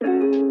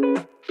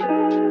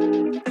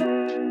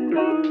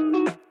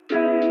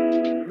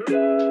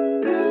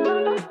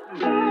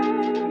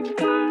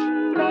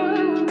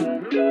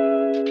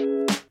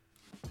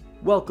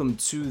Welcome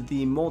to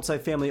the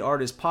Multifamily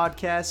Artist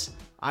Podcast.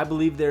 I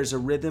believe there's a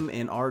rhythm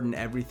and art in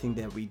everything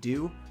that we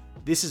do.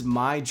 This is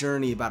my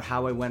journey about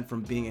how I went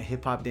from being a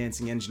hip-hop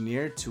dancing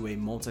engineer to a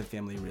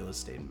multifamily real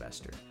estate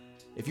investor.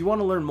 If you want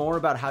to learn more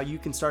about how you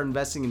can start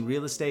investing in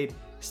real estate,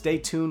 stay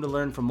tuned to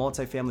learn from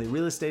multifamily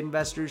real estate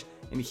investors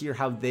and hear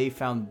how they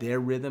found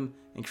their rhythm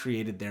and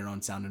created their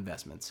own sound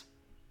investments.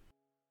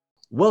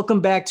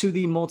 Welcome back to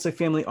the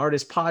Multifamily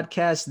Artist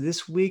Podcast.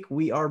 This week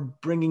we are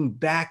bringing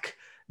back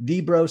the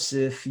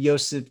Brosef,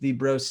 Yosef the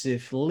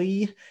Brosef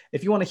Lee.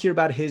 If you want to hear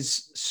about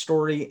his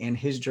story and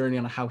his journey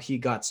on how he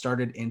got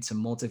started into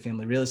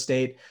multifamily real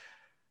estate,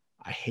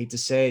 I hate to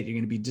say it, you're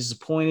going to be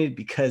disappointed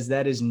because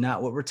that is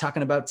not what we're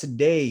talking about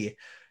today.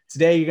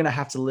 Today, you're going to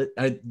have to,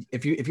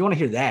 if you want to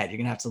hear that, you're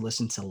going to have to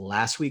listen to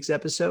last week's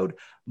episode.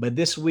 But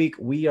this week,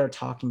 we are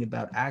talking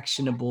about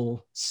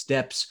actionable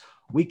steps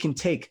we can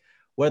take,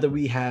 whether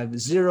we have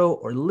zero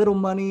or little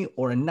money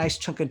or a nice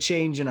chunk of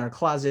change in our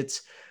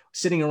closets,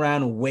 sitting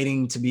around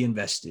waiting to be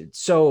invested.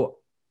 So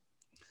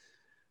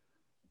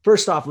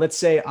first off, let's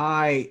say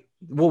I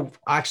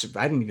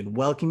didn't even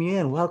welcome you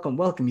in.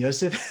 Welcome,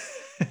 Yosef.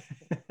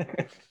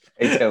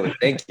 Hey, Kelly,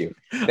 thank you.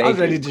 I was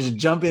ready to just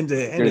jump into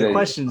any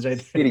questions right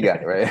there. Speedy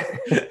guy,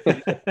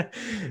 right?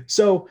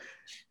 So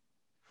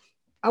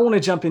I want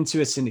to jump into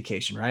a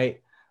syndication,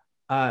 right?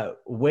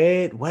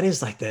 What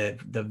is like the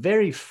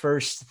very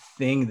first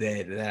thing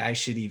that I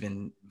should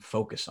even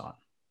focus on?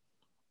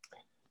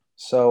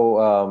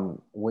 So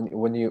when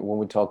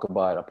we talk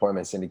about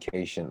apartment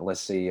syndication,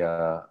 let's say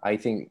I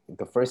think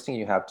the first thing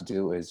you have to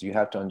do is you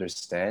have to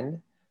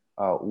understand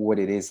what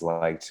it is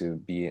like to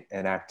be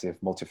an active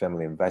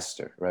multifamily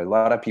investor, right? A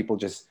lot of people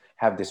just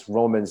have this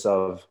romance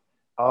of,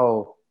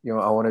 oh,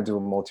 I want to do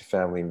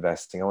multifamily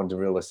investing, I want to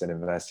do real estate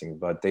investing,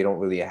 but they don't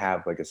really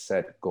have like a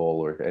set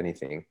goal or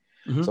anything.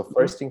 Mm-hmm. So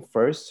first thing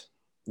first,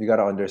 you got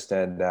to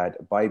understand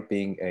that by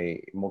being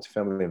a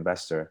multifamily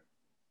investor,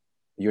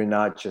 you're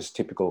not just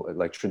typical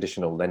like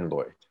traditional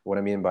landlord. What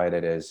I mean by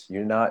that is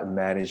you're not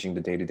managing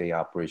the day-to-day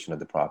operation of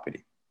the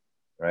property,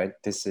 right?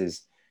 This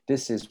is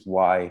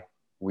why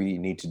we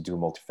need to do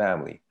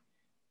multifamily.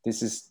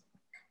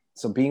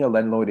 So being a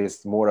landlord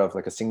is more of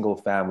like a single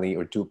family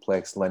or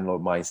duplex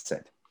landlord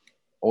mindset.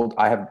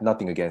 I have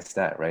nothing against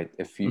that, right?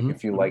 If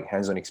you like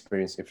hands-on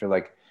experience, if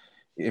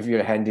you're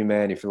a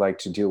handyman, if you like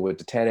to deal with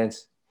the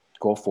tenants,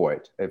 go for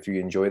it. If you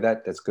enjoy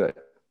that, that's good.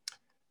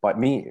 But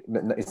me,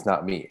 it's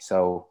not me.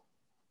 So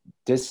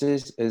this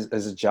is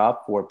a job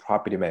for a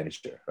property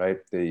manager, right?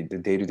 The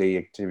day-to-day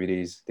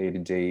activities,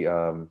 day-to-day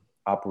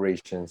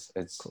operations.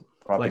 It's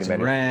property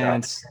collecting manager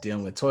rents,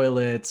 dealing with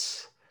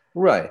toilets.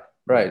 Right,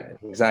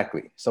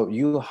 exactly. So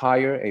you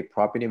hire a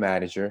property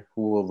manager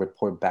who will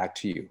report back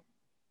to you.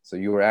 So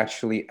you are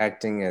actually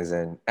acting as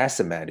an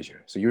asset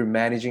manager. So you're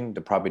managing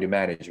the property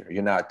manager.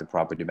 You're not the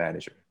property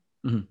manager.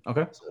 Mm-hmm.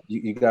 Okay. So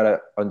you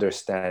gotta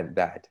understand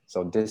that.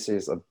 So this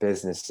is a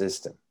business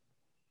system.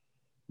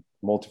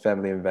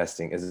 Multifamily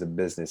investing is a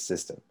business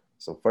system.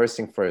 So first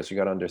thing first, you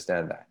got to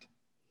understand that,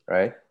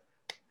 right?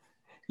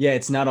 Yeah,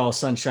 it's not all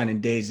sunshine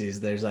and daisies.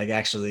 There's like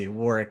actually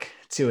work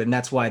to it. And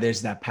that's why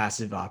there's that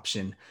passive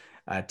option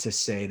to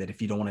say that if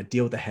you don't want to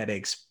deal with the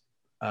headaches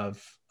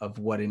of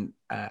what an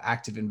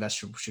active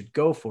investor should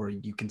go for,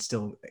 you can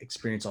still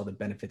experience all the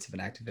benefits of an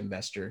active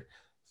investor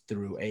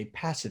through a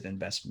passive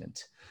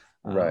investment.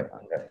 Right.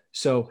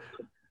 So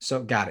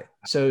got it.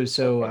 So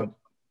so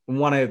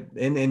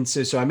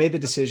I made the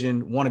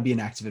decision, want to be an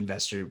active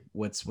investor.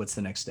 What's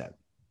the next step?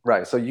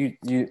 Right. So you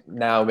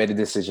now made a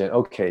decision.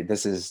 Okay,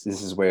 this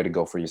is where to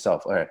go for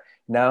yourself. All right.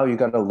 Now you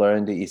got to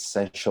learn the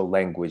essential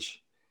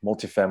language,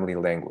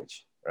 multifamily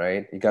language,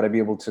 right? You got to be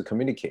able to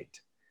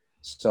communicate.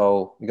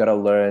 So you got to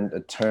learn the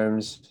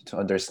terms to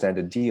understand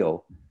the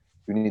deal.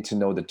 You need to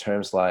know the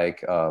terms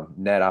like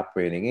net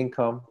operating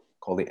income,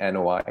 called the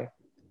NOI,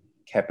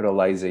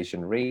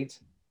 capitalization rate,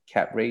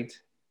 cap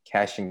rate,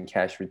 cash and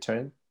cash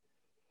return.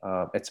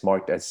 It's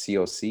marked as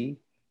COC,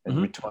 and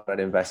return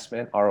on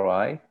investment,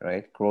 ROI,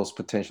 right? Gross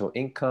potential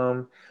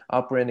income,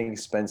 operating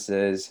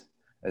expenses,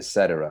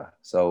 etc.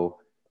 So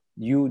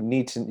you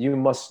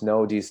must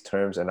know these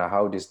terms and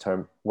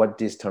what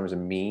these terms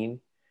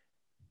mean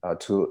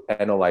to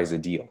analyze a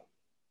deal.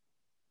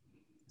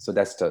 So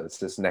that's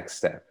this next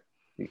step.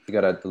 You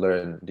gotta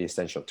learn the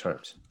essential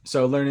terms.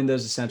 So learning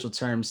those essential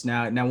terms.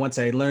 Now, once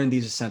I learn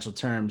these essential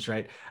terms,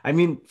 right? I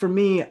mean, for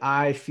me,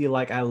 I feel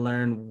like I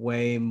learn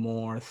way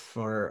more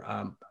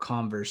for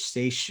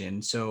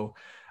conversation. So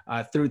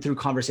through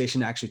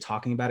conversation, actually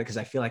talking about it, because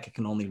I feel like I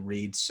can only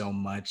read so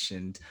much,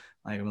 and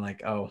like I'm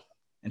like, oh,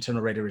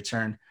 internal rate of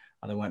return.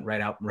 They went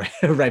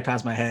right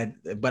past my head.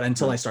 But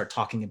until I start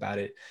talking about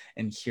it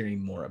and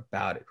hearing more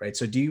about it, right?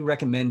 So do you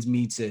recommend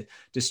me to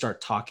start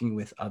talking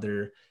with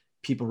other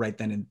people right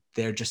then and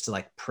there just to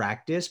like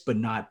practice, but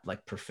not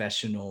like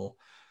professionals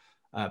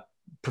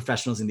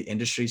in the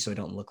industry, so I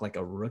don't look like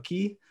a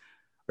rookie?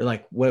 Or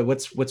like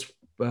what's the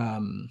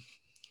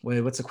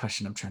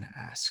question I'm trying to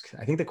ask?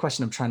 I think the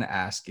question I'm trying to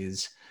ask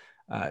is,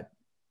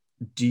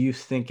 do you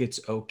think it's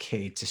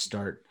okay to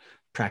start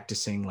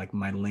practicing like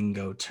my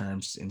lingo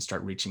terms and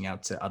start reaching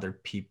out to other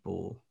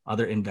people,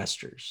 other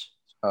investors?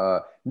 Uh,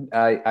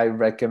 I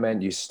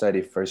recommend you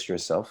study first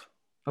yourself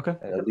Okay.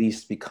 and at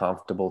least be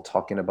comfortable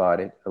talking about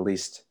it. At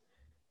least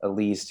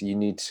you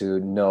need to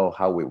know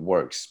how it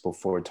works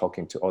before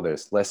talking to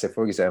others. Let's say,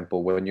 for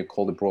example, when you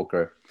call the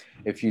broker,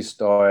 if you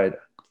start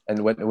and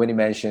when he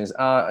mentions,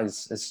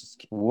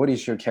 what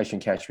is your cash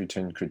and cash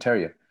return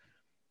criteria?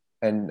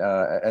 And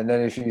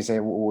then if you say,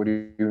 what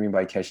do you mean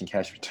by cash and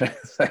cash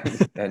returns?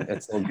 And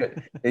it's all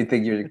good. They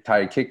think you're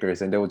tire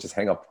kickers and they will just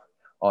hang up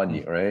on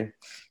you, right?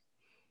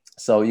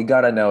 So you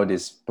gotta know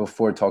this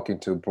before talking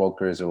to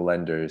brokers or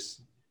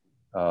lenders,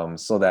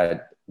 so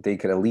that they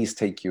could at least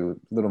take you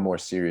a little more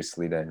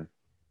seriously than,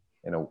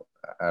 you know,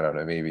 I don't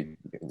know, maybe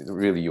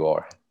really you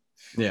are.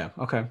 Yeah.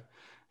 Okay.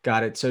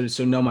 Got it.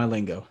 So know my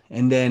lingo.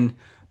 And then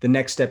the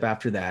next step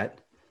after that.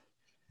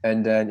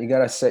 And then you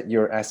gotta set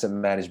your asset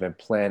management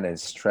plan and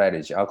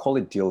strategy. I'll call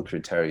it deal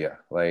criteria.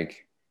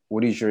 Like,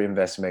 what is your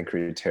investment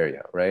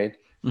criteria, right?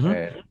 Mhm.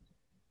 And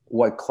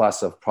what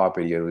class of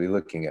property are you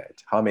looking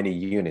at? How many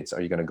units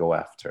are you gonna go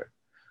after?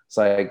 It's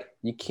like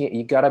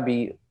you gotta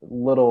be a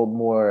little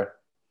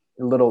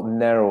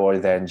narrower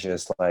than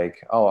just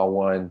like, oh, I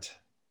want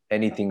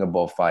anything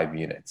above 5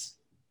 units,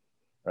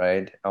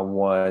 right? I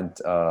want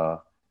uh,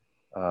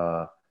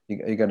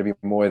 you got to be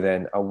more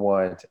than I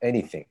want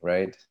anything,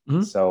 right?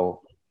 Mhm.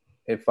 So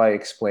if I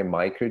explain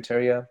my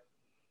criteria,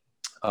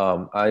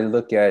 I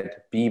look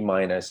at B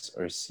minus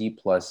or C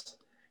plus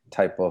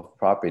type of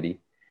property.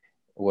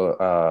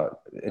 Well,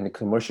 in the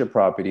commercial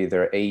property,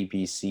 there are A,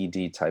 B, C,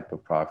 D type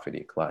of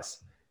property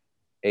class.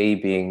 A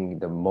being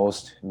the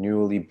most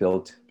newly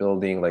built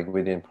building, like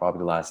within probably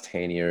the last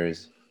 10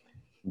 years.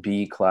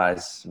 B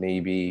class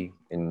maybe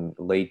in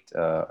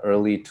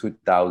early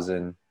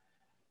 2000,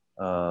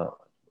 uh,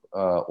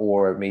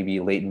 or maybe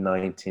late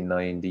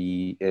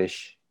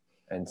 1990-ish.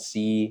 And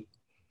C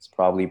is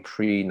probably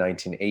pre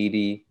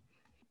 1980,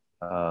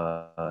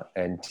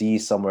 and D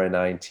somewhere in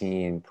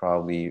 19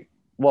 probably,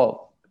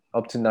 well,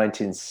 up to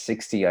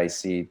 1960. I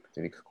see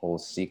they call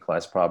C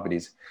class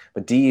properties,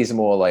 but D is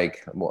more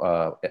like,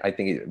 I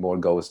think it more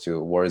goes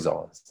to war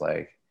zones,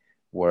 like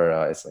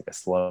where it's like a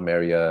slum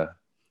area,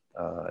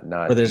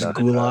 Where there's not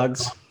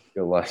gulags.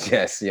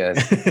 yes,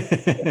 yes.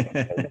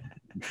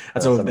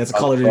 Some That's a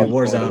Call of Duty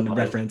Warzone and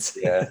reference.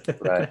 yeah,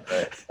 right,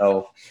 right.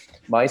 So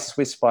my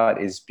sweet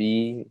spot is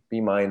B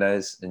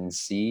minus and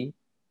C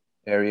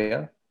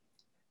area,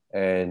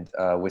 and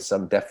with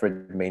some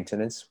deferred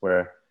maintenance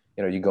where,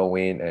 you go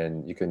in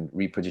and you can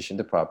reposition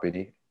the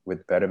property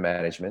with better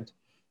management,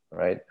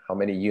 right? How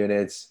many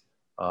units?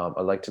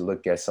 I like to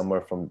look at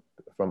somewhere from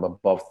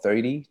above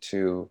 30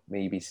 to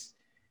maybe.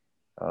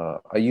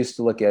 I used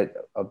to look at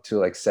up to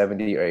like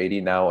 70 or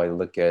 80. Now I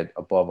look at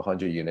above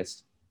 100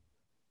 units.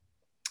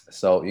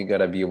 So you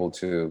gotta be able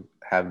to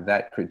have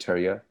that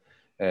criteria.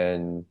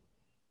 And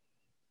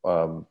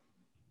um,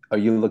 are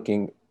you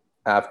looking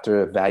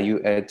after a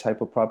value add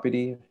type of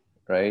property,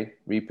 right?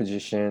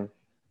 Reposition,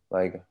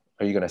 like,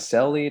 are you gonna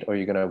sell it or are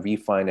you gonna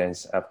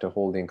refinance after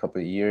holding a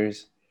couple of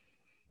years?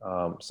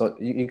 So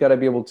you gotta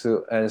be able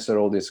to answer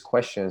all these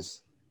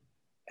questions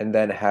and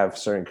then have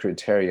certain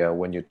criteria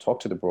when you talk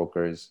to the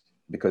brokers,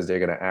 because they're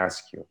gonna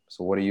ask you.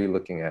 So what are you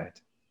looking at?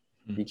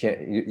 You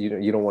can't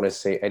you don't want to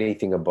say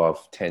anything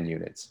above 10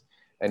 units,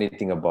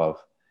 anything above,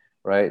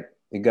 right?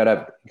 You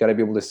gotta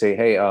be able to say,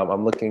 hey,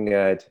 I'm looking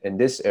at in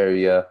this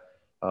area,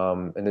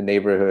 in the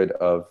neighborhood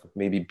of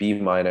maybe B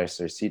minus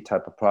or C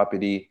type of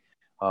property,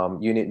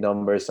 unit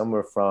number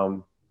somewhere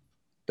from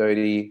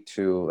 30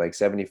 to like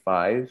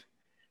 75,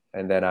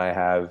 and then I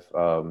have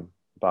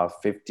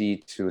about 50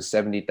 to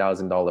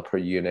 $70,000 per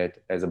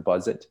unit as a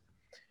budget.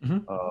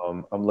 Mhm.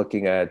 I'm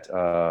looking at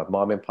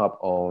mom and pop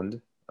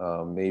owned,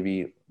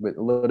 maybe with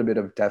a little bit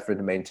of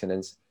deferred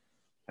maintenance,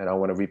 and I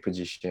want to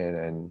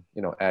reposition and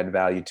add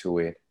value to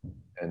it,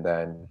 and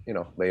then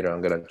later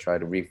I'm gonna try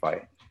to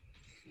refi.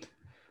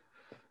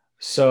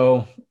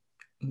 So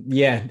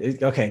yeah,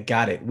 okay,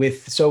 got it.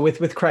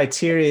 With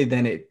criteria,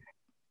 then it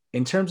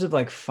in terms of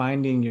like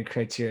finding your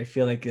criteria, I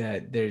feel like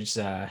there's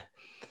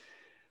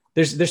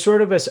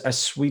sort of a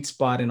sweet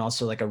spot and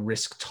also like a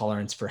risk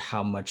tolerance for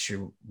how much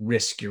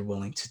risk you're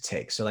willing to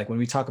take. So like when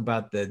we talk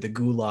about the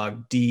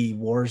Gulag D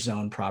war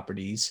zone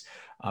properties,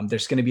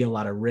 there's going to be a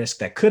lot of risk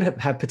that could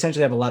have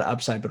potentially have a lot of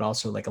upside, but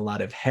also like a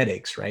lot of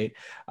headaches, right?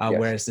 Yes.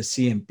 Whereas the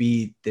C and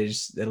B,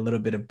 there's a little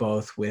bit of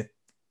both. With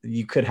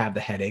you could have the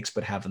headaches,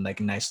 but having like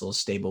a nice little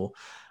stable,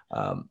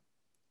 um,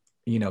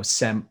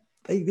 sem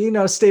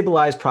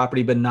stabilized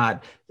property, but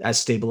not as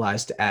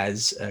stabilized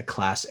as a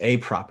class A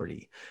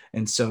property.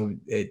 And so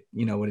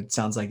what it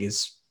sounds like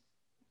is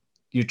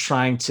you're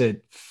trying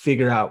to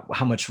figure out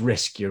how much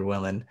risk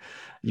you're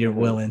Mm-hmm.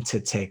 willing to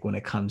take when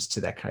it comes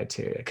to that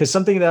criteria. Because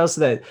something else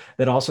that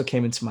also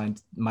came into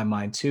my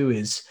mind too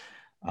is,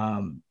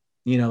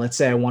 let's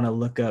say I want to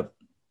look up,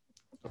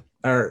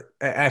 or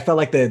I felt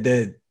like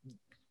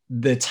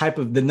the type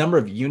of the number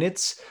of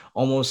units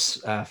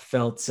almost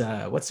felt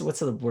what's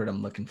the word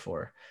I'm looking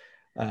for,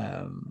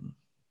 um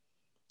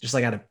just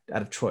like out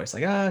of choice,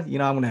 like I'm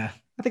gonna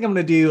I think I'm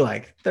going to do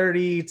like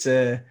 30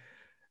 to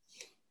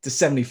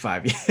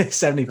 75,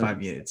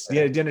 75 units. Do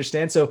you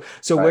understand? So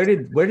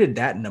Right. where did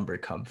that number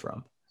come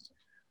from?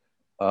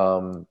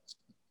 Um,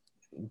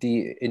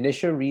 the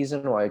initial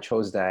reason why I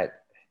chose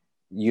that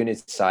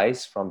unit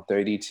size from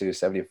 30 to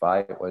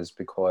 75 was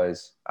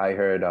because I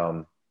heard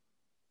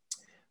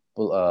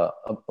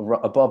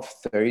above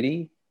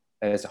 30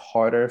 is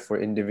harder for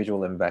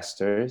individual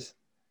investors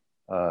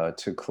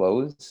to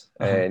close,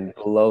 Uh-huh. and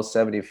below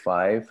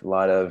 75 a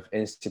lot of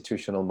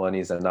institutional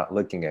monies are not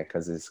looking at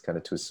because it's kind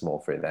of too small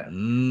for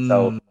them.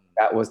 So Mm,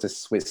 that was the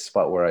sweet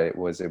spot where I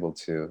was able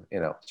to,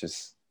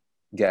 just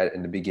get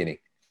in the beginning.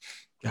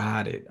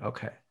 got it.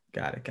 Okay.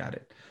 Got it. Got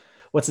it.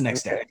 What's the next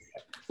step? Okay.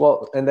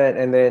 Well, and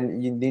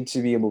then you need to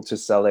be able to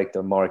select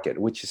the market,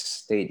 which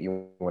state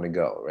you want to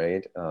go,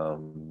 right?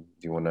 Do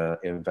you want to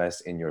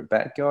invest in your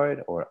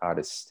backyard or out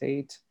of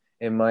state?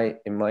 In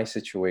my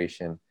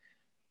situation,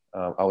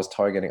 I was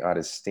targeting out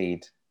of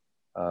state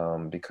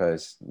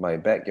because my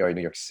backyard,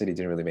 New York City,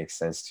 didn't really make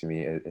sense to me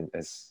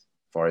as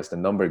far as the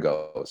number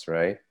goes,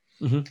 right?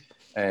 Mhm.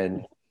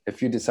 And if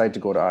you decide to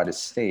go to out of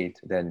state,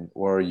 then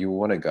where you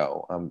want to go?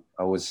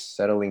 I was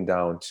settling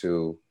down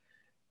to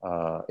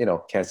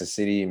Kansas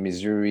City,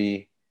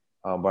 Missouri,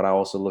 but I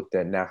also looked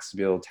at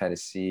Knoxville,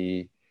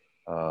 Tennessee,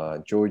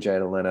 Georgia,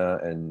 Atlanta,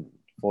 and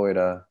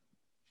Florida,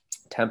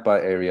 Tampa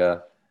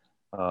area,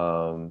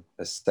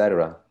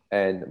 etc.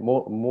 And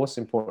most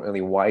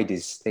importantly, why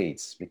these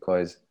states?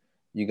 Because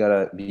you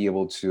gotta be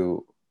able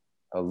to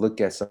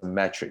look at some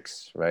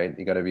metrics, right?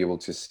 You gotta be able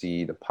to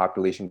see the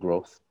population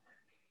growth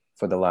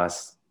for the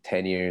last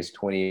 10 years,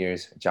 20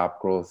 years, job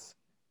growth,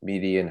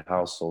 median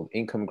household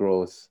income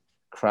growth,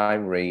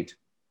 crime rate,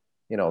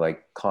 like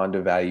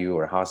condo value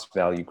or house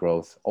value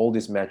growth, all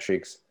these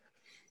metrics.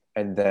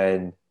 And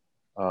then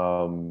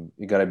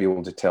you got to be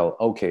able to tell,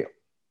 okay,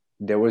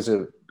 there was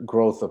a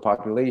growth of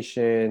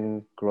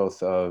population,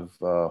 growth of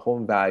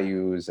home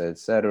values,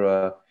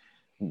 etc.,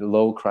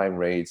 low crime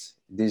rates.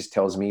 This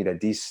tells me that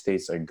these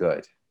states are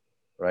good,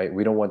 right?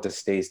 We don't want the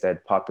states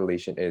that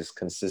population is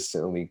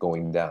consistently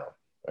going down,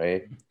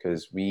 right?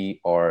 Because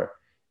we are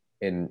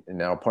in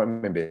our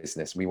apartment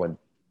business. We want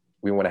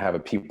to have a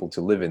people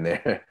to live in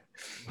there.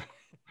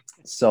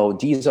 So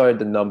these are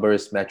the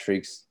numbers,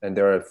 metrics, and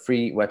there are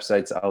free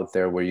websites out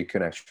there where you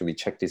can actually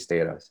check these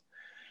data,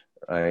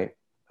 right?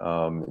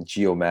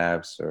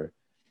 Geomaps or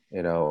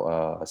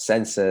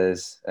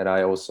census. And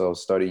I also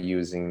started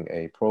using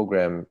a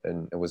program,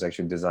 and it was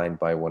actually designed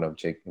by one of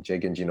Jake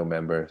and Gino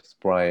members,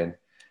 Brian,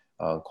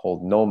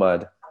 called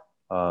Nomad.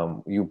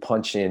 You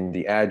punch in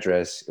the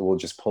address, it will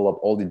just pull up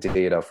all the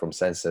data from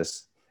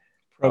census.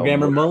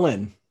 Programmer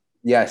Mullen.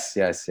 Yes,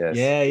 yes, yes.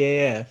 Yeah, yeah,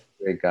 yeah.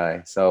 Great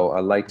guy. So I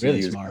like to Really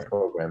use the smart.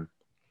 program.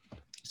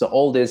 So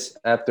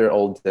after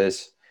all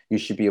this, you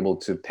should be able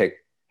to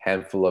pick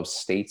handful of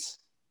states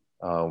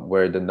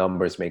where the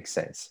numbers make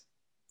sense.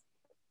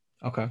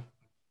 Okay.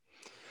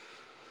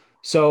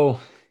 So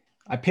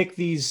I pick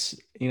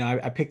these,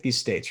 I pick these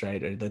states,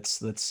 right? Or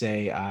let's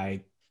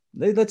say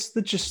let's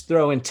just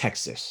throw in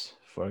Texas,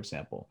 for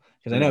example,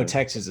 because I know Mhm.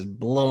 Texas is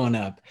blowing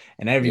up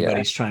and Yeah.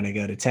 everybody's trying to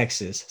go to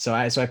Texas. So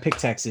I pick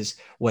Texas.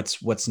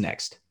 What's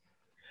next?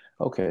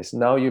 Okay. So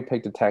now you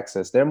pick the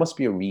Texas. There must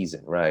be a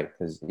reason, right?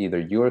 Because either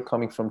you're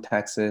coming from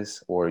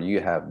Texas, or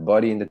you have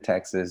buddy in the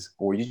Texas,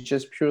 or you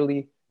just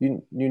purely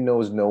you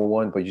knows no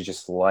one, but you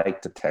just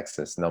like the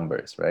Texas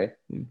numbers, right?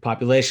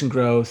 Population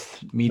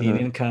growth, median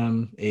Mhm.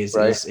 income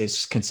Right.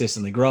 is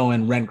consistently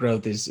growing. Rent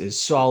growth is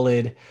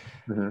solid.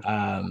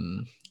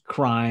 Mhm.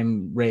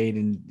 Crime rate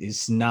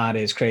is not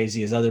as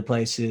crazy as other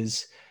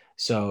places.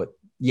 So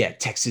yeah,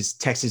 Texas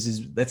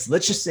is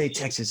let's just say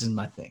Texas is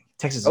my thing. Okay.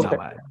 Texas is So not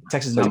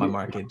my you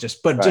market.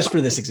 But right. just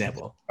for this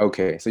example.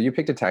 Okay. So you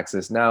picked the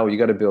Texas. Now you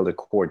got to build a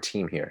core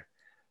team here.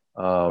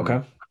 Okay.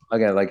 Um,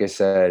 Again, like I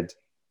said,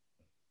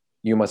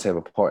 you must have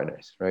a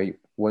partners, right?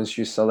 Once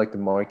you select the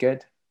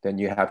market, then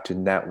you have to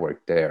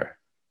network there.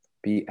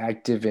 Be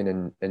active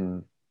in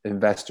an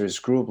investors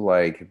group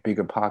like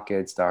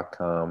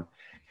biggerpockets.com,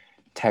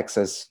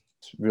 Texas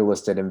Real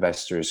Estate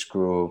Investors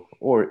Group,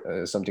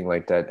 or something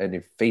like that. And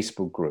in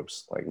Facebook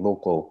groups like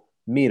local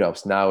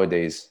meetups.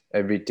 Nowadays,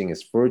 everything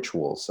is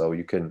virtual, so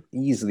you can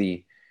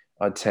easily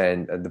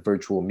attend the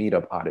virtual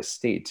meetup out of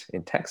state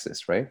in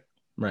Texas, right?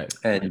 Right.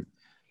 And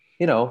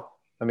you know,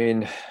 I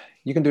mean,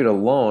 you can do it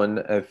alone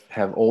if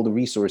have all the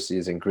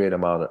resources and great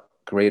amount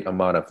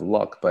of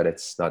luck, but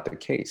it's not the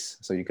case.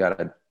 So you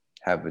gotta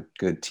have a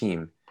good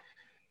team,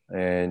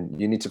 and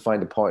you need to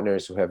find the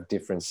partners who have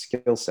different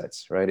skill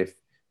sets, right? If,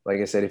 like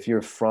I said, if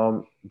you're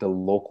from the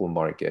local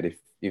market,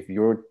 if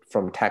you're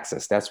from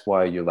Texas, that's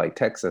why you like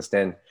Texas,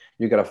 then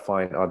you gotta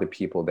find other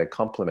people that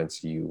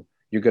complements you.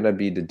 You're gonna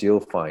be the deal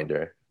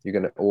finder. You're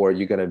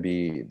gonna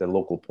be the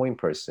local point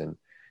person.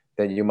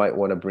 Then you might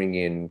want to bring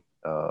in,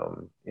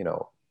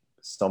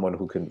 someone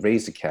who can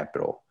raise the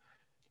capital.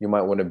 You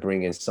might want to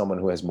bring in someone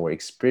who has more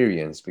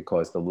experience,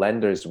 because the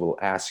lenders will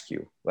ask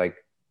you, like,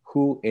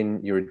 who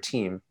in your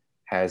team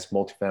has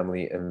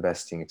multifamily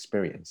investing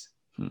experience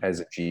Hmm. as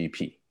a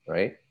GP,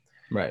 right?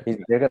 Right.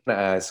 They're going to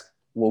ask,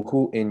 well,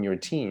 who in your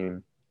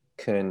team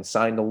can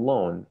sign the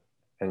loan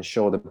and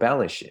show the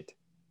balance sheet,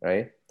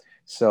 right?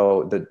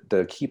 So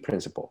the key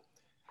principle.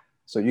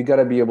 So you got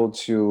to be able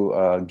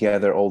to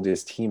gather all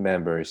these team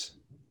members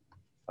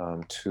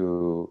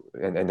to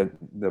and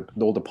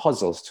all the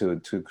puzzles to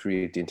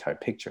create the entire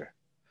picture.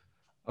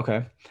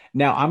 Okay.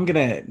 Now I'm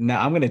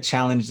gonna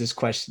challenge this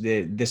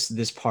question,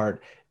 this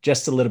part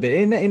just a little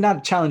bit, and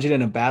not challenge it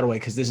in a bad way,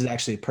 because this is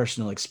actually a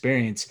personal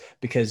experience.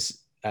 Because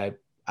I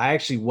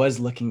actually was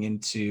looking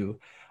into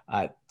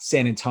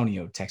San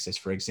Antonio, Texas,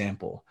 for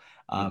example,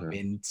 Mm-hmm.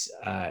 and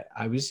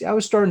I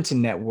was starting to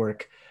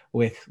network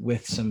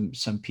with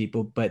some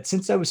people, but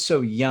since I was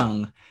so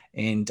young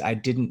and I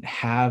didn't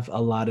have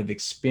a lot of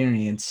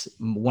experience,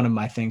 one of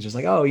my things was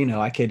like, oh,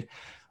 I could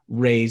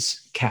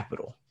raise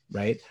capital,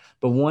 right?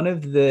 But one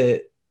of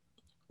the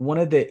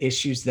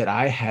issues that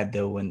I had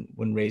though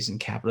when raising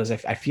capital is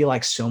I feel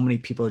like so many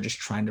people are just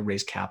trying to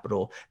raise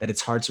capital that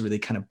it's hard to really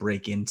kind of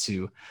break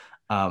into,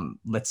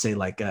 let's say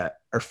like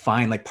or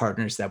find like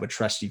partners that would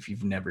trust you if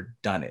you've never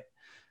done it,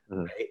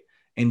 Mm-hmm. right?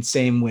 And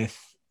same with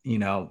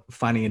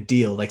finding a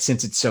deal. Like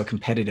since it's so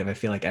competitive, I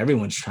feel like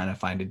everyone's trying to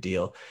find a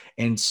deal.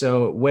 And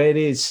so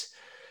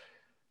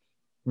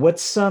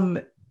what's some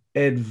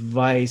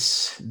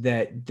advice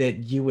that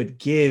you would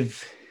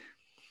give,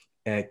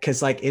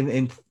 because like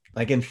in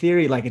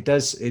theory, like it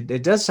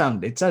does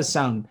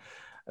sound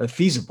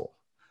feasible,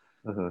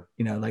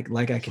 Mm-hmm.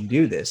 like I can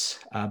do this,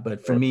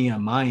 but for Right. me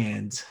on my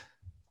end,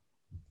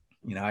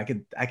 I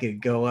could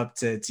go up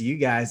to you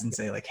guys and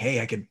say like,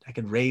 hey, I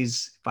could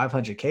raise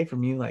 500K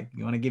from you, like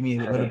you want to give me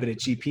a little bit of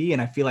GP,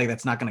 and I feel like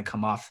that's not going to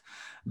come off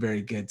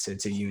very good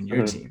to you and your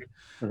Mm-hmm. team.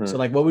 Mm-hmm. So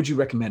like, what would you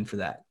recommend for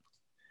that?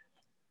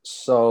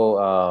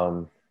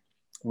 So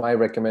my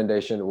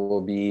recommendation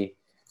will be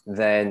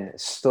then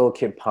still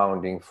keep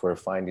pounding for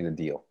finding a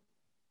deal,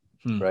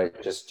 Hmm.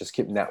 right? Just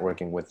keep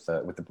networking with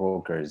the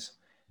brokers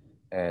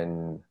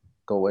and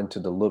go into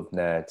the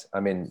LoopNet. I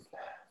mean,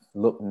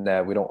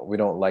 LoopNet, we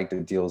don't like the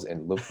deals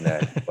in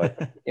LoopNet,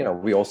 but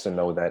we also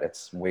know that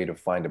it's a way to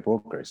find the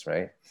brokers,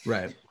 right?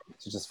 Right.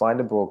 So just find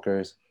the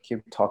brokers,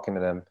 keep talking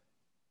to them.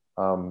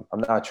 I'm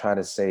not trying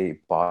to say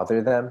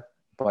bother them,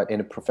 but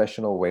in a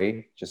professional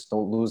way. Just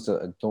don't lose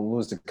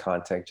the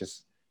contact.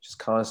 Just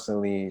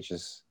constantly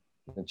just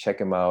check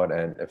them out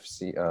and if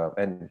see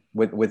and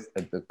with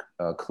the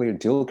clear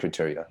deal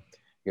criteria,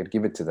 you gotta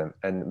give it to them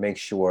and make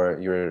sure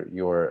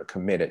you're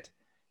committed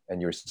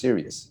and you're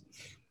serious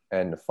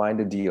and find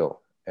a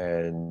deal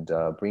and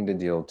bring the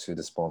deal to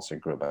the sponsor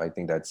group. I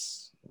think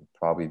that's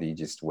probably the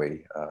easiest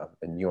way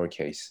in your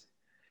case.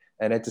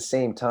 And at the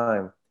same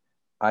time,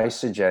 I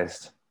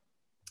suggest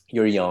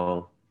you're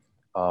young,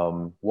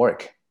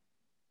 work,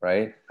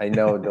 right? I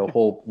know the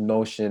whole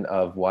notion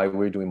of why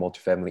we're doing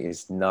multifamily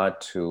is not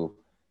to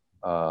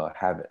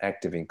have an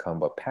active income,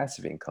 but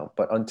passive income.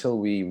 But until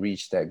we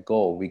reach that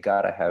goal, we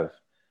gotta have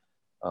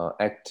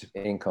active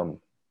income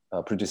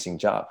producing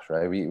jobs,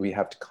 right? We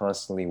have to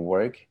constantly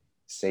work,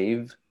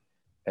 save,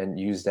 and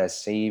use that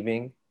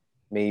saving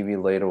maybe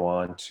later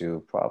on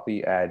to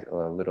probably add a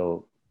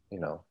little, you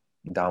know,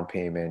 down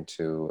payment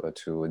to a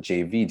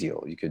JV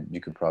deal. You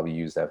could probably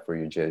use that for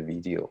your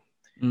JV deal.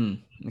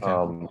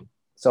 Okay.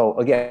 So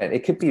again,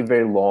 it could be a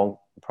very long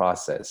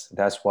process.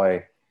 That's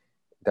why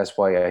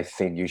I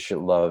think you should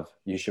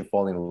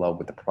fall in love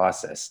with the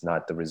process,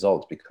 not the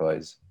results,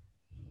 because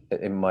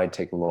it might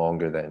take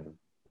longer than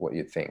what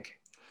you think.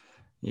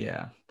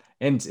 Yeah.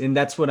 And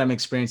that's what I'm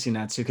experiencing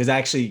now too. Cause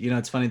actually,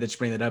 it's funny that you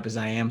bring that up, is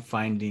I'm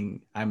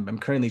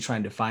currently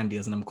trying to find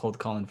deals, and I'm cold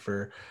calling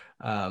for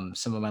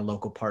some of my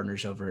local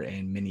partners over in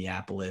and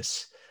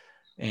Minneapolis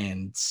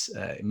and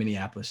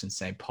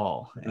St.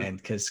 Paul. Mm-hmm.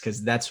 And cause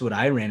that's what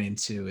I ran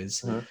into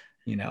is, Mm-hmm.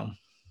 you know,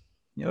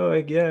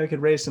 like, yeah, I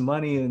could raise some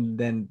money. And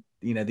then,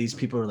 these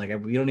people are like,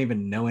 we don't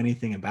even know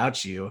anything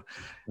about you.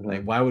 Like,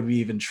 Mm-hmm. why would we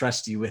even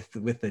trust you with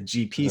a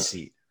GP Mm-hmm.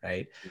 seat?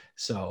 Right.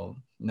 So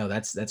no,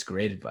 that's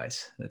great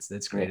advice. That's Yeah.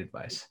 great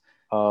advice.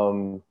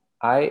 Um,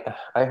 I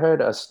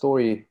heard a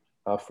story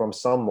from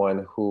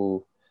someone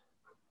who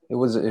it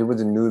was a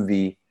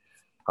newbie,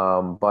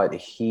 but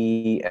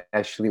he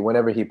actually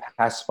whenever he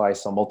passed by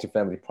some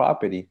multifamily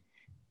property,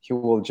 he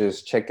will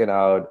just check it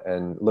out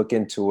and look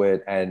into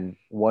it. And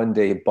one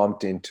day he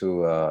bumped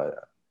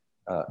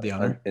The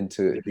owner.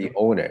 into the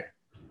owner,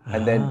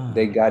 and then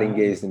they Ah, got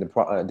engaged in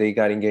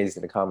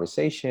the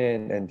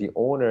conversation, and the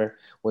owner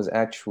was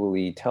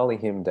actually telling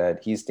him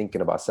that he's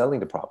thinking about selling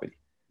the property,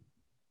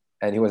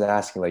 and he was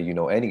asking like,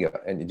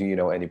 and do you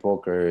know any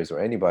brokers or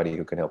anybody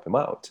who can help him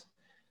out?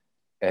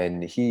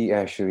 And he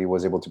actually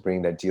was able to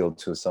bring that deal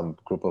to some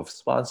group of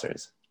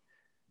sponsors,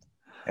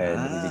 and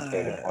he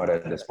became a part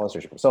of ah. the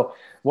sponsorship. So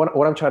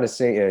what I'm trying to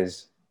say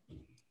is,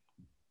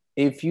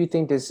 if you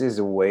think this is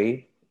a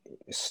way,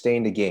 stay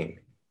in the game.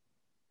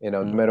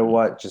 No matter Mhm.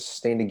 what, just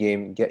stay in the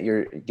game, get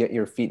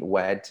your feet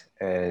wet,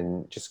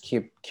 and just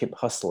keep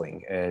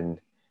hustling. And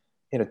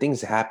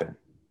things happen.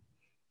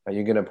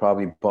 You're gonna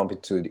probably bump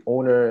into the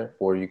owner,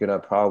 or you're gonna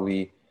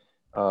probably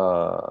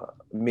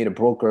meet a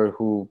broker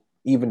who,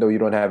 even though you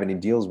don't have any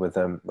deals with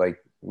them, like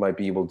might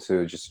be able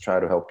to just try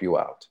to help you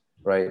out,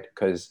 right?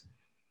 Because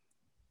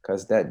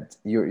that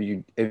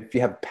you if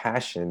you have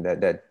passion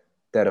that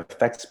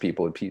affects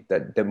people,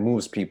 that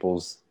moves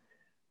people's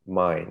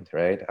mind,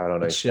 right? I don't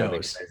know It if that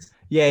makes shows. sense.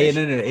 Yeah, It yeah, sh-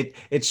 no, no, no.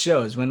 It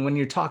shows when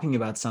you're talking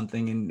about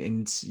something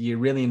and you're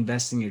really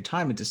investing your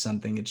time into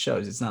something, it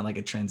shows. It's not like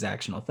a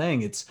transactional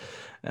thing. It's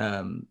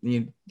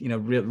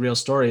real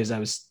stories. I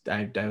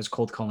was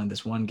cold calling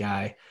this one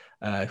guy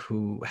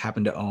who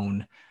happened to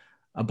own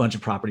a bunch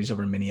of properties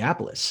over in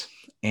Minneapolis.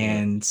 Mhm.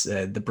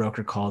 And the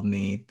broker called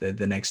me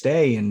the next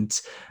day, and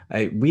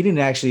we didn't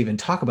actually even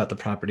talk about the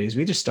properties.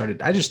 I just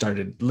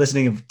started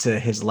listening to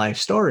his life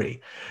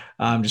story,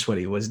 just what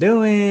he was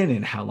doing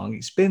and how long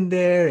he's been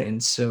there.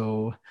 And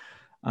so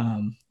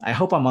I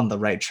hope I'm on the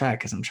right track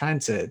because I'm trying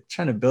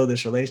to build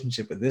this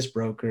relationship with this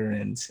broker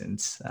and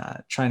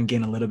try and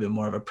gain a little bit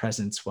more of a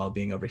presence while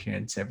being over here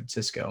in San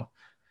Francisco.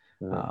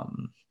 Mhm.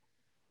 Um,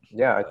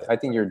 Yeah, I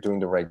think you're doing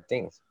the right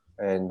things,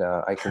 and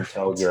I can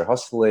tell Perfect. you're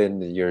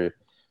hustling.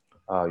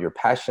 You're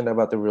passionate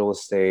about the real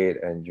estate,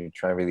 and you're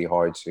trying really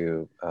hard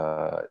to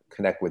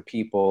connect with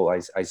people.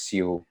 I see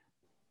you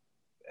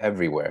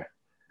everywhere,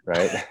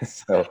 right?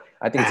 So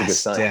I think it's a good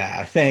sign.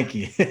 Yeah, thank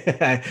you.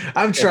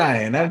 I'm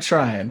trying. I'm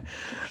trying.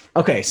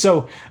 Okay,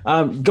 so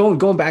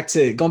going back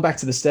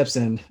to the steps,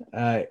 and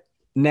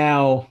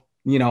now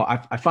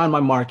I find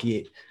my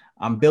market.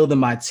 I'm building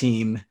my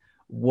team.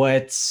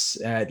 What's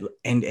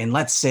and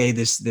let's say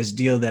this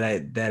deal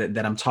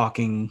that I'm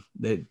talking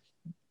that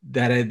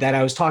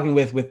I was talking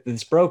with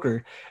this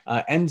broker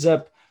ends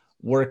up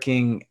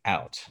working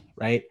out,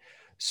 right?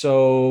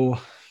 So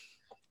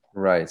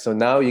Right. So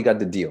now you got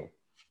the deal,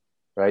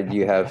 right?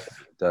 You have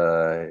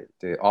the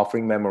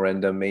offering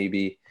memorandum.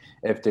 Maybe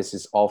if this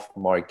is off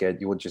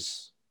market, you would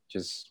just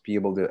be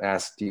able to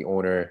ask the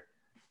owner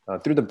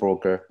through the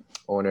broker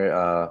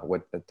owner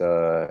what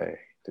the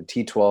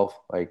T12,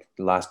 like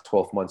the last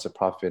 12 months of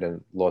profit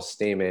and loss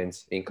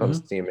statements, income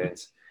mhm.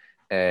 statements,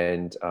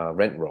 and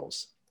rent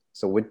rolls.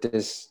 So with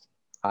these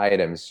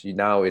items,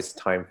 now it's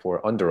time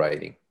for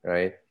underwriting,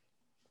 right?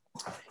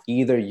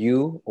 Either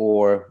you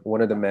or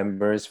one of the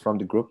members from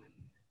the group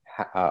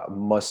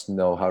must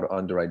know how to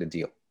underwrite the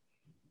deal.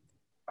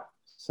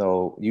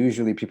 So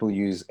usually people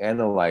use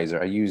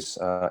analyzer. I use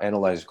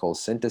analyzer called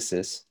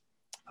Synthesis.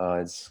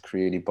 It's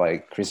created by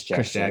Chris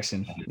Chris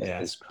Jackson. Jackson, yeah.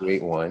 It's a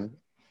great one.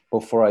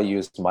 Before I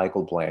used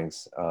Michael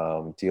Blank's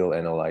deal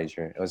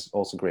analyzer. It was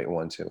also a great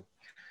one too.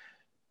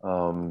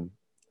 Um,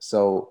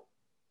 so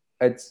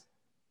it's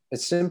it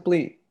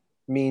simply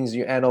means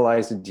you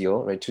analyze the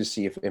deal, right, to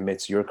see if it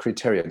meets your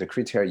criteria, the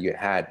criteria you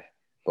had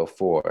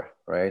before,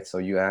 right? So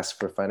you ask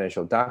for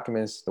financial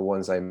documents, the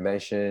ones I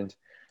mentioned,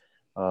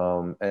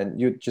 and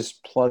you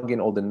just plug in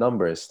all the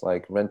numbers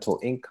like rental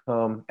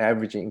income,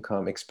 average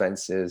income,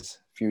 expenses,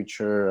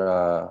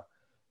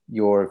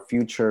 your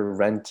future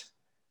rent,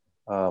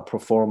 pro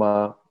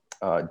forma,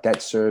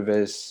 debt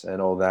service,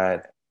 and all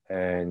that,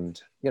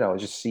 and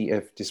just see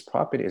if this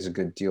property is a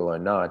good deal or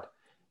not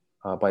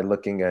by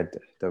looking at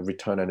the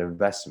return on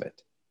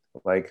investment.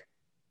 Like,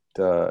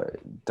 the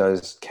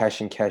does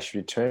cash and cash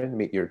return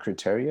meet your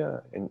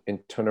criteria, and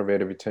internal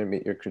rate of return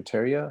meet your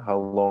criteria? How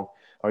long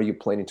are you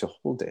planning to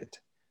hold it?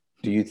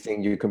 Do you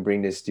think you can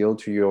bring this deal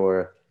to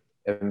your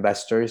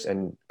investors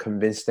and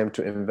convince them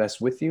to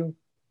invest with you?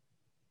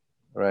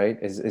 Right?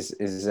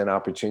 Is an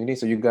opportunity.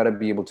 So you got to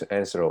be able to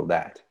answer all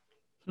that.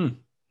 Hmm.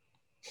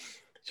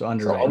 So So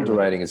underwriting,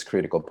 underwriting is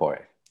critical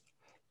part.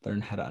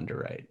 learn how to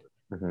underwrite.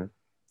 Mm-hmm.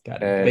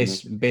 Got it.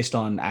 And Based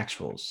on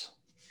actuals.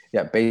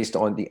 yeah, based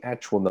on the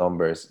actual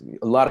numbers,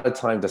 a lot of the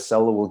time the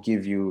seller will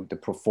give you the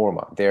pro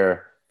forma,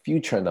 their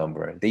future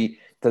number, the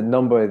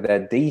number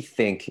that they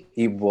think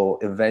it will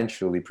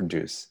eventually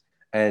produce.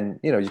 And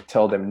you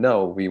tell them,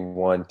 no, we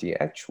want the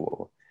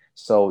actual.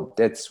 So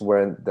that's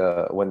when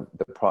the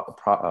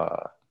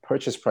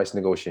purchase price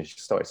negotiation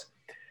starts.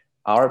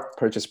 Our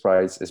purchase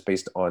price is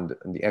based on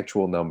the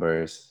actual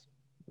numbers.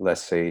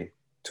 Let's say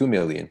 2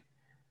 million.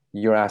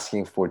 You're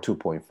asking for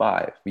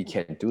 2.5. We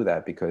can't do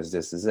that because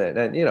this is it.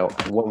 And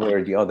one way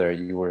or the other,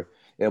 you were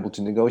able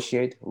to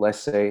negotiate. Let's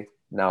say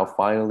now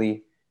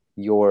finally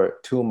your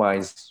two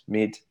minds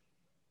meet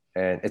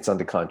and it's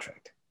under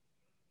contract.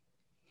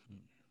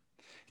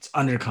 It's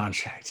under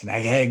contract, and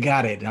I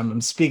got it.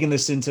 I'm speaking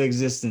this into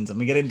existence. I'm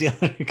gonna get a deal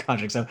under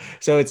contract.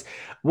 So it's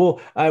well.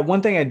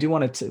 One thing I do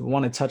want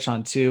to touch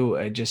on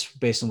too, just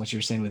based on what you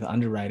were saying with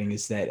underwriting,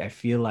 is that I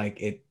feel like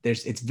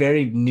it's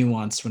very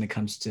nuanced when it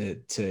comes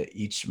to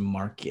each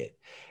market,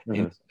 and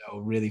Mm-hmm. so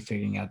really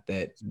figuring out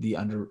that the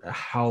under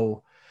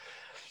how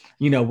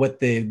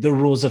what the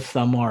rules of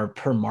thumb are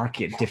per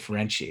market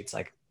differentiates.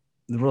 Like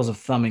the rules of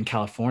thumb in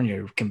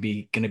California can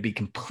be going to be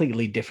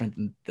completely different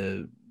than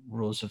the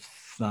rules of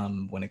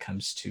thumb when it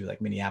comes to like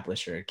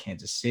Minneapolis or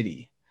Kansas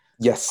City.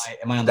 Yes.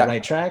 Am I on the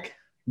right That track?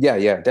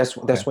 Yeah. That's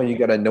Okay. that's why you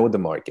gotta know the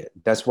market.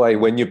 That's why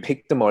when you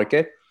pick the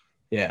market,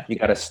 Yeah. you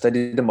gotta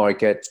study the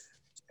market,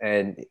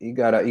 and you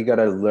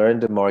gotta learn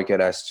the market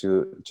as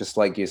to, just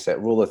like you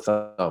said, rule of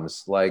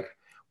thumbs. Like,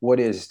 what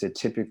is the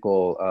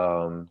typical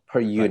per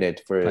Pri-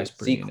 unit for Price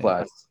per C unit.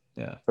 class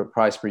Yeah. per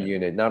price per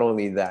unit. Not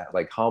only that,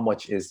 like how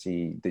much is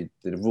the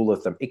rule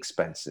of thumb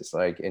expenses?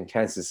 Like in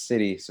Kansas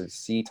City, so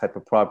C type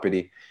of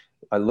property,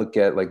 I look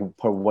at like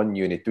per one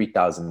unit,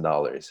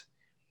 $3,000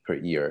 per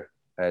year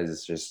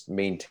as just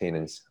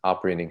maintenance,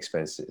 operating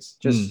expenses,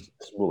 just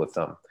rule of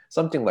thumb,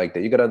 something like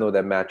that. You got to know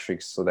that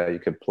matrix so that you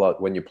could plug,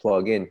 when you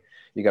plug in,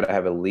 you got to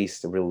have at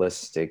least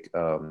realistic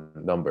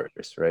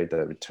numbers, right?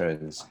 The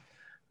returns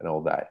and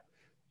all that.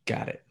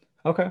 Got it.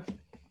 Okay.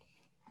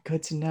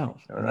 Good to know.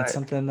 All And that's right.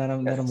 something that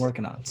I'm Yes.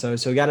 working on. So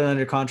we got it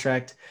under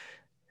contract.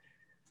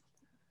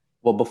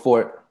 Well,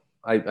 before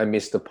I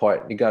missed the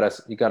part, you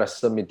gotta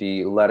submit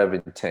the letter of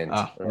intent,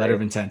 Letter of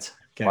right? intent.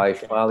 Okay. By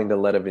filing the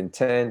letter of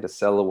intent, the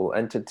seller will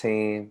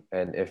entertain,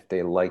 and if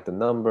they like the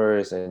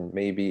numbers, and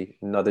maybe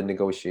another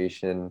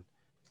negotiation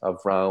of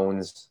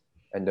rounds,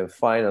 and then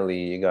finally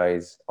you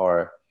guys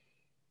are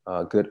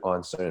good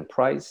on certain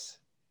price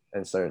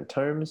and certain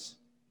terms,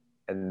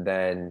 and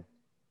then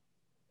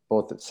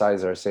both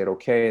sides are said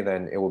okay,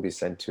 then it will be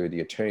sent to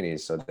the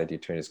attorneys so that the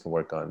attorneys can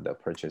work on the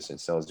purchase and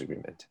sales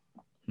agreement.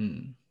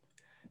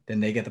 Then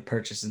they get the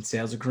purchase and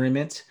sales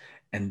agreement,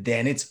 and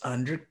then it's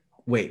under.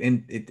 Wait,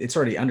 and it's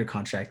already under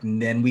contract,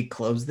 and then we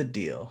close the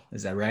deal.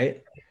 Is that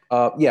right?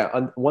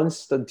 Yeah,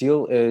 once the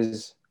deal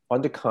is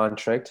under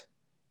contract,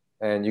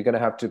 and you're gonna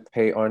have to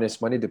pay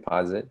earnest money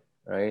deposit,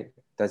 right?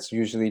 That's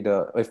usually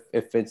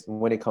if it's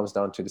when it comes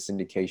down to the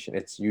syndication,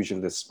 it's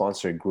usually the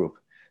sponsor group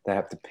that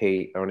have to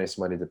pay earnest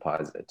money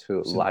deposit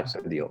to lock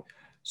the deal.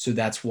 So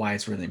that's why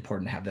it's really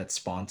important to have that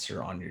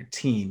sponsor on your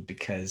team,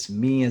 because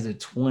me as a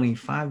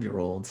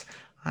 25-year-old,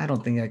 I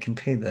don't think I can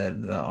pay the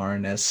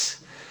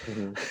RNS.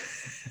 Mhm.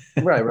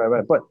 Right.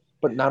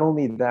 But not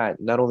only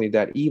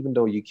that, even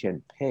though you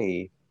can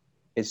pay,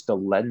 it's the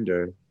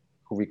lender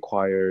who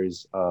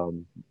requires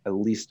at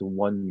least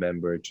one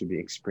member to be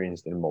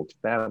experienced in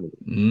multifamily,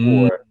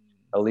 or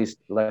at least,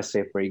 let's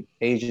say, for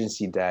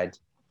agency that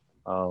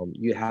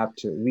you have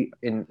to. We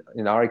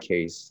in our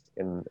case,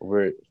 and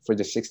we're for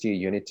the 60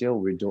 unit deal,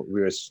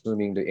 we're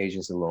assuming the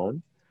agency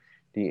loan.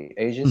 The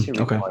agency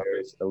Okay.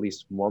 requires at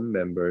least one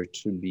member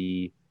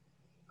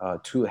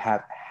to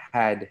have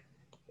had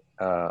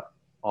uh,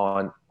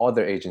 on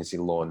other agency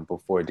loan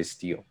before this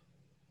deal.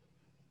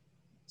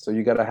 So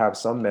you got to have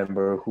some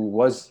member who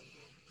was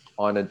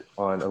on a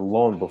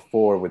loan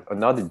before with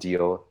another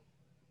deal,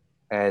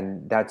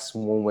 and that's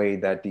one way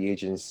that the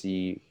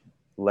agency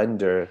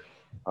lender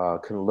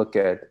can look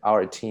at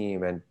our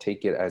team and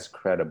take it as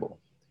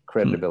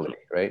credibility,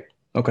 right?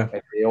 Okay.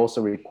 And they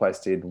also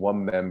requested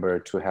one member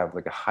to have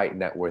like a high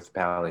net worth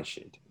balance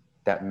sheet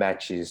that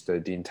matches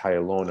the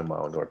entire loan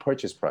amount or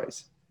purchase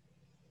price.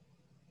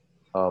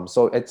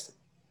 So it's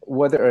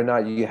whether or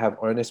not you have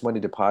earnest money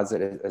deposit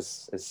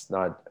is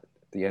not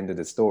the end of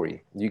the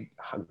story. You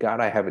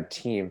gotta have a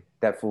team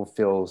that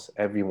fulfills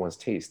everyone's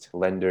taste,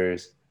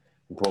 lenders,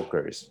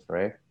 brokers,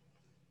 right?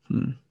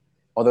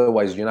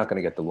 Otherwise, you're not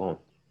gonna get the loan.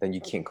 Then you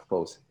can't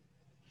close.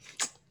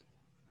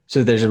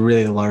 So there's a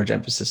really large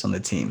emphasis on the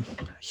team,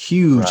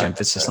 huge Right.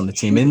 emphasis on the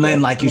team. And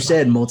then, like you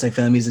said,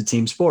 multifamily is a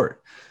team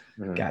sport.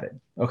 Mhm. Got it.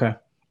 Okay.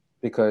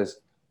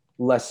 Because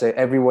let's say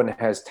everyone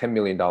has $10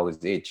 million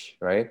each,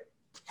 right?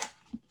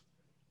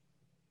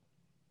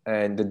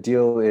 And the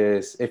deal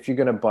is if you're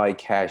gonna buy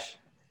cash,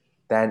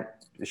 then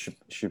it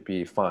should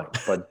be fine.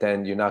 But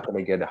then you're not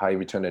gonna get a high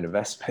return on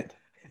investment.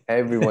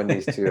 Everyone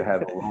needs to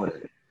have a loan,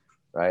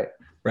 right?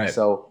 Right.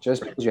 So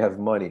just because you have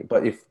money,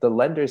 but if the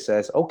lender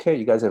says, okay,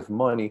 you guys have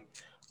money,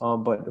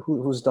 but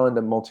who's done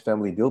the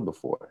multifamily deal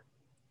before?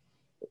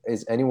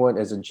 Is anyone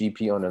as a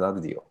GP on another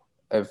deal?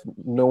 If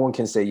no one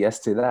can say yes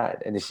to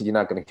that, and you're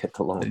not going to get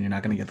the loan, Then you're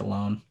not going to get the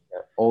loan.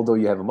 although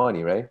you have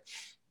money, right?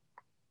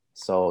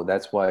 So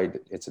that's why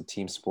it's a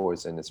team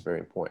sports, and it's very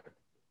important.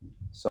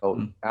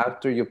 So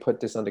after you put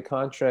this under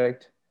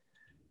contract,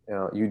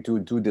 you do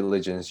due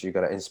diligence. You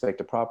got to inspect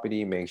the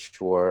property, make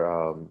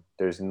sure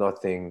there's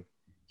nothing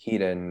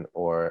hidden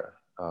or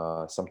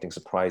something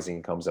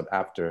surprising comes up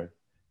after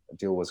a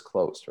deal was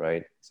closed,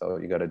 right? So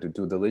you got to do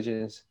due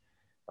diligence,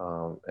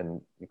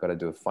 and you got to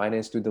do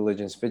finance due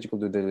diligence, physical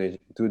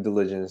due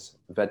diligence,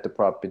 vet the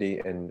property,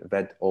 and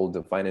vet all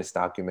the finance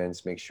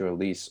documents, make sure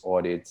lease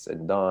audits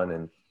and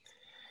done,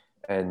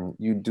 and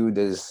you do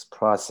this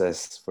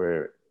process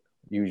for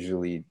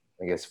usually,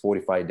 I guess,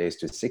 45 days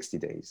to 60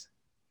 days,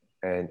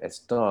 and it's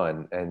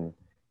done, and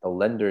the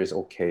lender is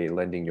okay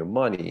lending your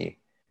money.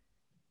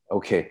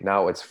 Okay,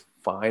 now it's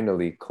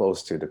finally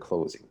close to the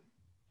closing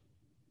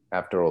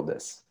after all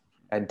this.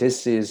 And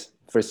this is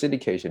for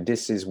syndication,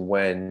 this is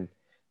when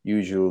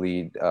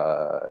usually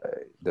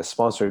the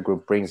sponsor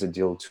group brings the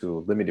deal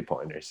to limited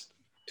partners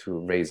to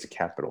raise the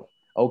capital.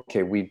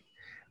 Okay,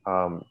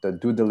 the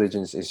due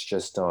diligence is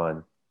just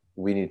done.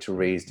 We need to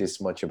raise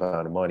this much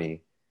amount of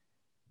money.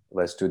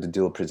 Let's do the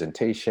deal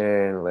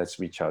presentation. Let's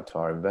reach out to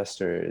our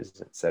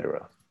investors,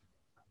 etc.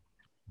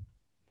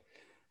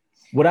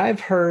 What I've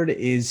heard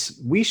is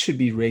we should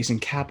be raising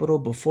capital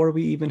before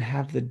we even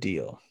have the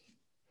deal.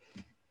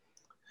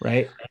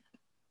 Right?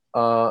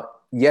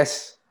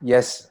 Yes.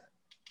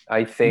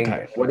 I think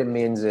what it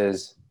means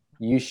is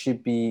you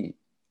should be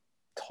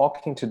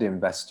talking to the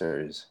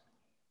investors,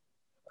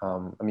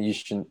 I mean,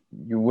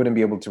 you wouldn't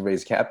be able to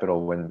raise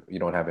capital when you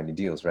don't have any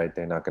deals, right?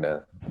 They're not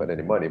gonna put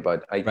any money.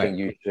 But I Right.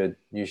 think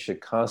you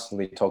should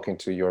constantly talking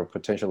to your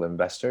potential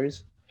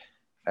investors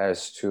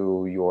as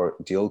to your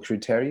deal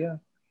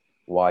criteria,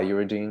 why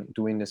you're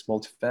doing this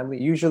multifamily.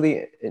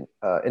 Usually,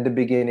 in the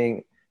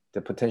beginning,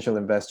 the potential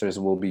investors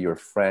will be your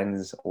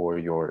friends or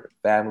your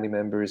family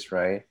members,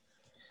 right?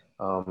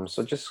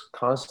 So just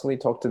constantly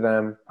talk to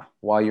them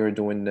why you're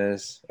doing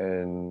this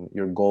and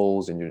your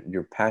goals and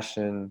your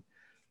passion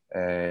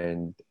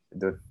and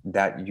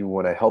that you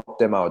want to help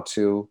them out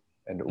too,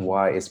 and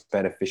why it's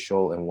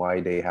beneficial and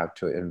why they have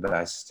to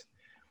invest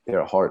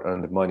their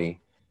hard-earned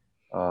money.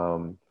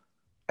 Um,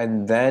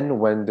 and then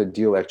when the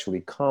deal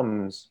actually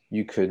comes,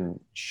 you can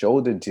show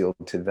the deal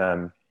to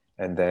them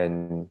and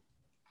then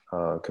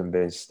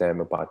convince them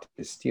about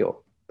this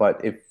deal.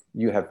 But if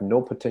you have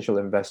no potential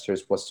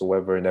investors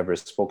whatsoever, never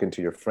spoken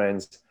to your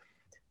friends,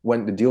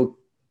 when the deal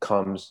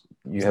comes,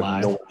 you It's have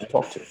no live. one to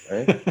talk to,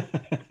 right?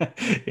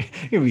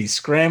 You'll be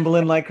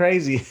scrambling like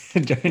crazy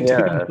during due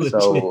Yeah.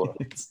 So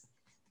diligence.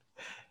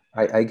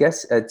 I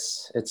guess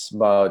it's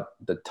about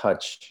the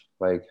touch.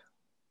 Like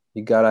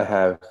you gotta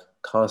have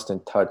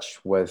constant touch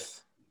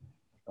with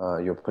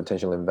your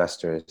potential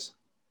investors,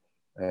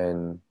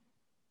 and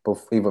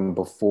even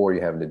before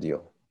you have the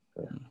deal.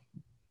 Yeah.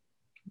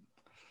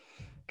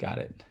 Got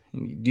it.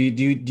 Do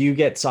you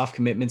get soft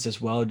commitments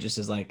as well, just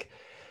as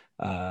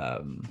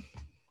um,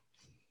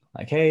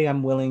 like, hey,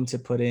 I'm willing to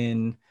put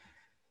in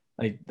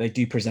like do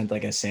you present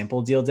like a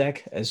sample deal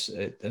deck as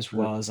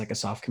well as like a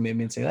soft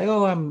commitment, say like,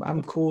 oh,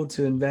 I'm cool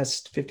to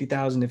invest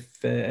 50,000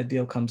 if a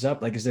deal comes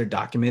up? Like, is there a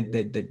document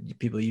that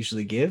people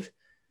usually give?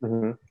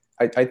 Mm-hmm.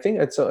 I think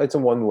it's a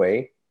one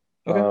way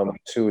Okay.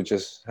 to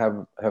just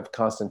have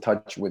constant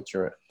touch with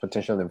your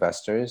potential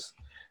investors,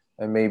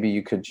 and maybe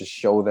you could just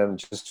show them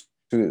just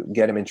to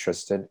get them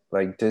interested.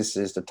 Like this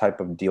is the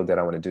type of deal that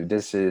I want to do.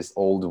 This is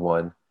old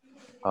one,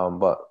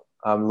 but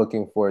I'm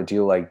looking for a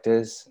deal like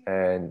this,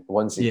 and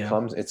once it Yeah.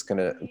 comes, it's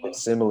gonna be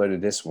similar to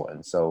this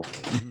one. So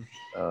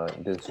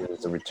Mhm. this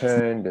is a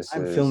return. This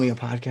I'm filming a is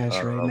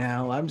podcast right uh,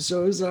 now. I'm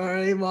so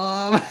sorry,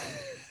 mom.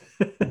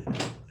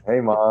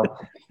 hey mom.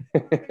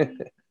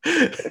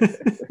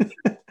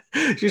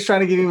 She's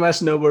trying to give me my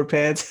snowboard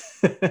pants.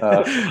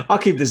 I'll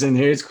keep this in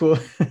here. It's cool.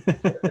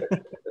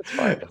 That's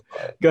fine. That's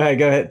fine. Go ahead.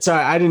 Go ahead.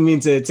 Sorry, I didn't mean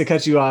to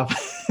cut you off.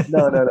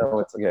 No, no, no.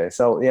 It's okay.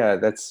 So yeah,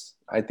 that's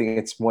I think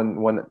it's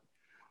one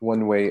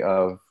way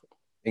of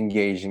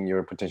engaging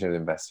your potential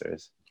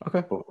investors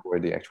Okay. before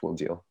the actual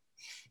deal.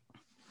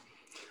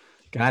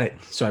 Got it.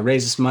 So I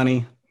raised this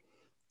money.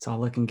 It's all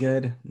looking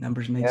good.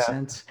 Numbers make Yeah,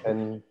 sense.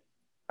 and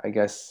I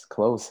guess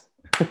close.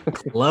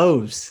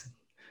 Close.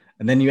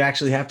 And then you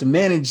actually have to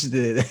manage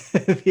the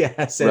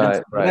asset.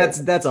 Right, But right.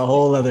 that's a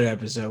whole other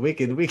episode. We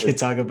could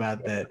talk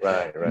about that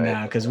Right, right.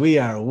 now because we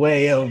are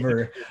way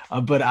over.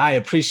 But I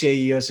appreciate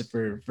you, Yosef,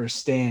 for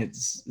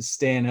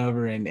staying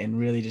over and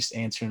really just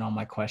answering all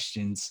my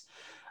questions.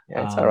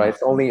 Yeah, it's all right.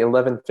 It's only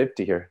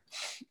 11:50 here.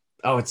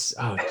 Oh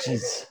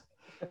geez.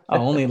 Oh,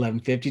 only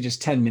 11:50,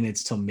 just 10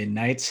 minutes till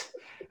midnight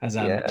as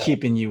I'm Yeah.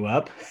 keeping you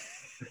up.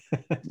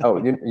 Oh,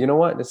 you know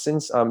what?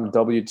 Since I'm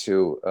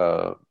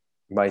W2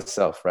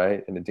 myself,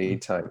 right, in the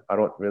daytime, I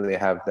don't really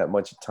have that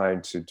much time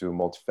to do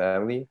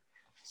multifamily.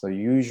 So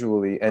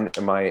usually, and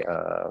my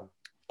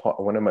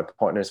one of my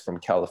partners from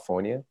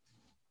California.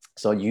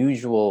 So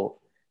usual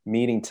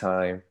meeting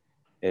time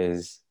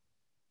is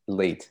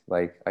late.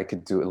 Like I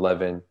could do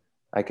 11.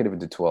 I could even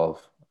do 12.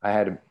 I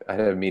had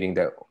a meeting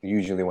that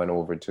usually went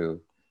over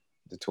to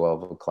the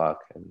 12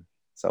 o'clock, and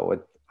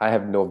so I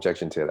have no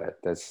objection to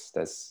that.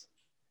 That's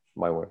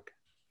my work.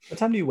 What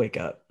time do you wake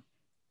up?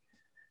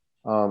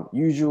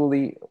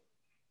 Usually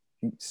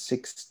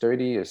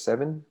 6:30 or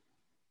 7.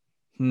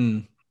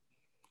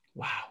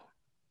 Wow.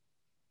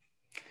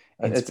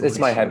 It's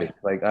my Inspiration. habit.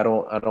 Like I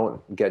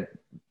don't get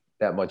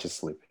that much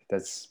sleep.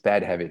 That's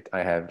bad habit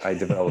I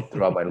developed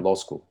throughout my law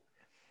school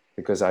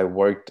because I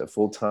worked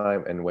full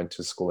time and went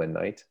to school at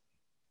night.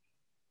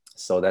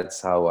 So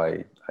that's how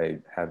I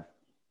have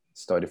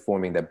started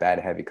forming that bad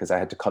habit because I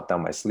had to cut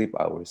down my sleep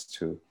hours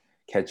to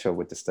catch up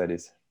with the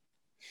studies.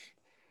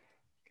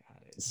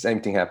 Got it.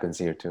 Same thing happens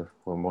here too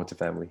for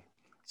multifamily.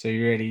 So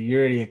you're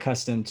already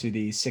accustomed to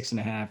the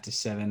 6.5 to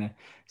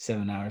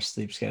 7 hour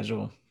sleep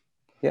schedule.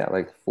 Yeah,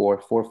 like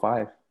four or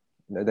five.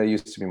 That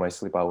used to be my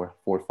sleep hour,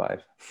 4 or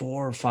 5.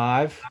 4 or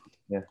 5.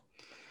 Yeah.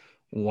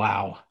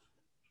 Wow.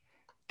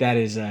 That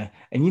is and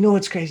you know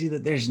what's crazy,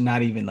 that there's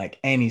not even like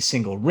any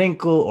single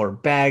wrinkle or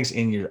bags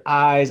in your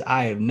eyes.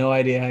 I have no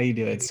idea how you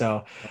do it.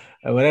 So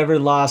whatever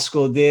law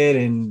school did,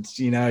 and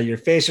your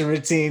facial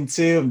routine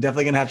too, I'm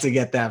definitely gonna have to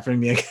get that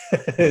from you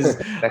because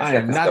Next I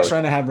am not episode.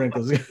 trying to have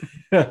wrinkles.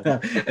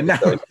 Next And now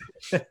episode.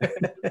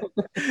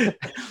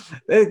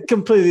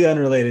 completely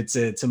unrelated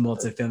to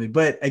multifamily.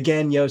 But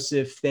again,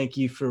 Yosef, thank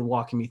you for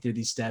walking me through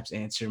these steps,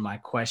 answering my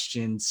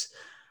questions.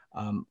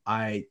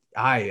 I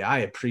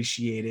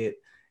appreciate it.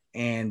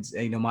 And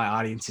my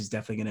audience is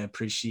definitely going to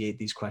appreciate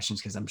these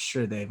questions because I'm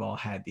sure they've all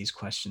had these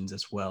questions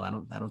as well. I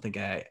don't think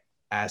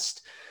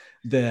asked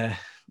the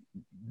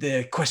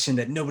question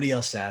that nobody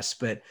else asked.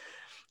 But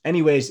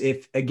anyways,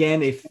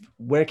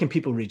 where can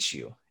people reach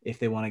you if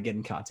they want to get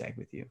in contact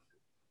with you?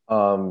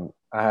 I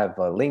have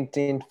a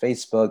LinkedIn,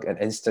 Facebook, and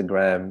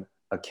Instagram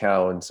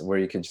accounts where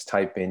you can just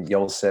type in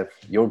Yosef,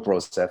 your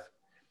Brosef,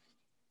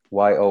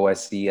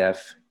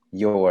 Yosef,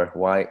 your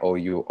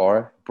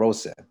Your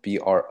Brosef,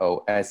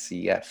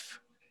 Brosef.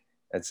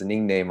 That's a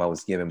nickname I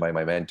was given by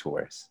my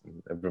mentors.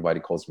 Everybody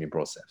calls me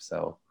Brosef.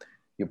 So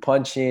you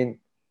punch in,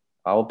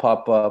 I will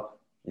pop up.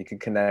 You can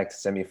connect,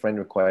 send me a friend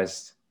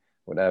request,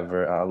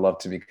 whatever. I love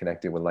to be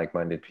connected with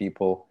like-minded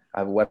people. I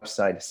have a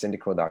website,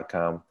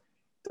 syndicator.com,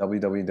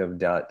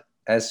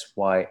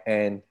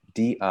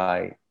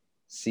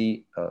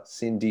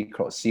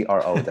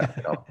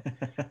 www.syndicro.com.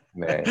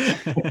 Man.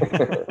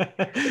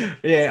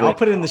 Yeah, I'll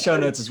put it in the show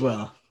notes as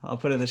well.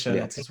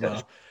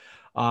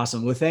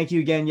 Awesome. Well, thank you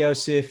again,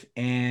 Yosef.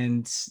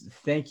 And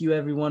thank you,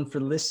 everyone,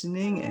 for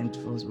listening. And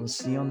we'll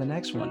see you on the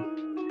next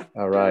one.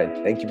 All right.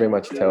 Thank you very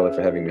much, Taylor,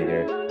 for having me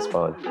here. It's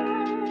fun.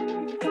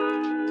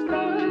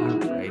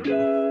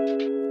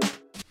 Alrighty.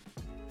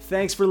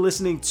 Thanks for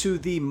listening to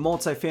the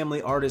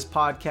Multifamily Artist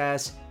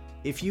Podcast.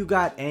 If you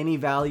got any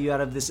value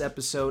out of this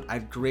episode,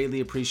 I'd greatly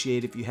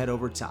appreciate if you head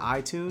over to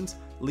iTunes,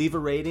 leave a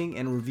rating,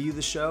 and review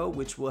the show,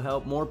 which will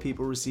help more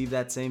people receive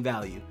that same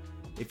value.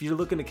 If you're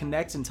looking to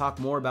connect and talk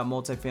more about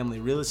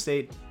multifamily real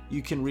estate,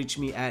 you can reach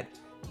me at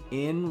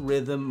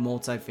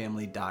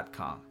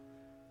inrhythmmultifamily.com.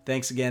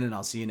 Thanks again, and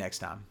I'll see you next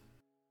time.